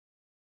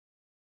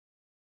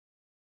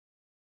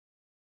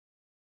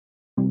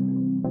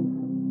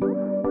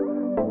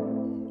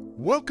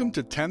Welcome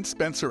to 10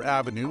 Spencer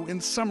Avenue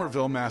in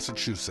Somerville,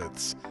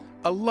 Massachusetts.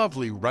 A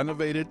lovely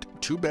renovated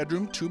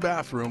 2-bedroom,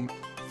 2-bathroom,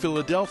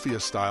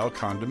 Philadelphia-style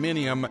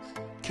condominium,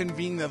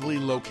 conveniently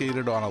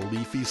located on a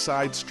leafy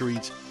side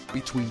street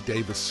between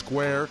Davis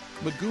Square,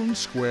 Lagoon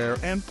Square,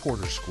 and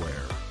Porter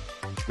Square.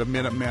 The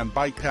Minuteman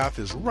bike path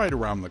is right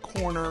around the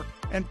corner,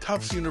 and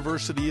Tufts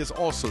University is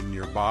also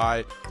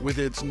nearby with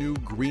its new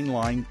Green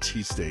Line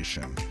T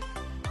station.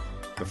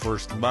 The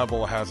first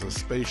level has a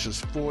spacious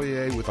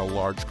foyer with a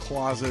large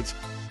closet,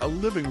 a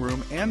living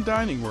room and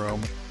dining room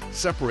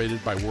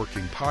separated by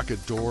working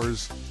pocket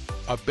doors,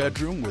 a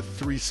bedroom with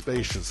 3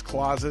 spacious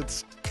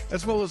closets,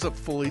 as well as a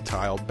fully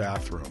tiled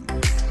bathroom.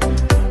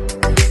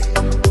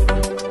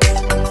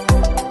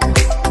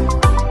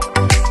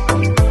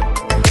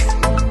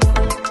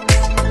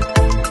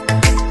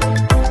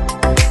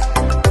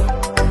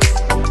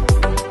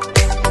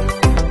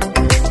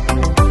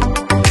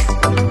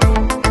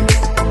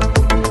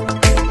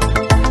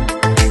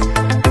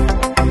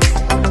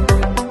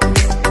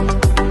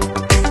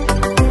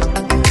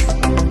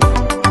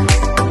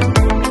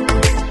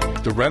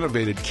 The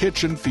renovated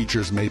kitchen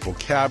features maple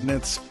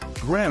cabinets,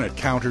 granite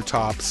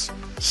countertops,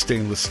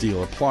 stainless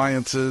steel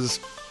appliances,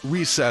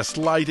 recessed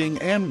lighting,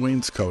 and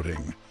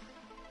wainscoting.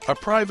 A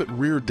private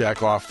rear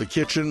deck off the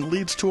kitchen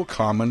leads to a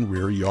common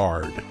rear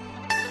yard.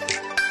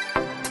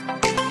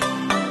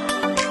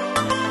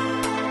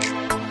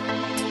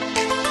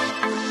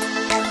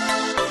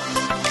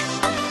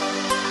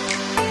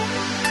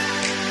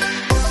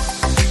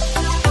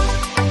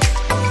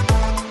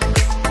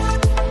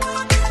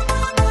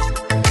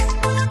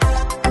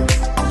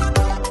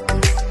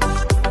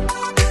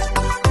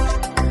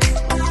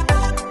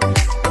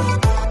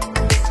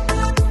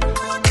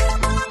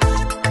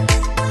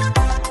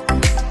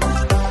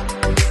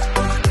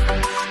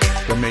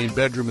 The main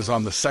bedroom is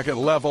on the second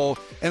level,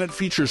 and it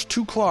features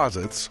 2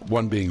 closets,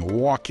 one being a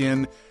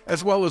walk-in,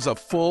 as well as a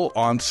full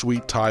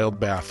ensuite tiled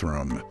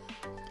bathroom.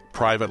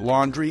 Private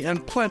laundry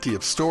and plenty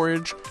of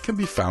storage can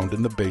be found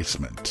in the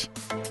basement.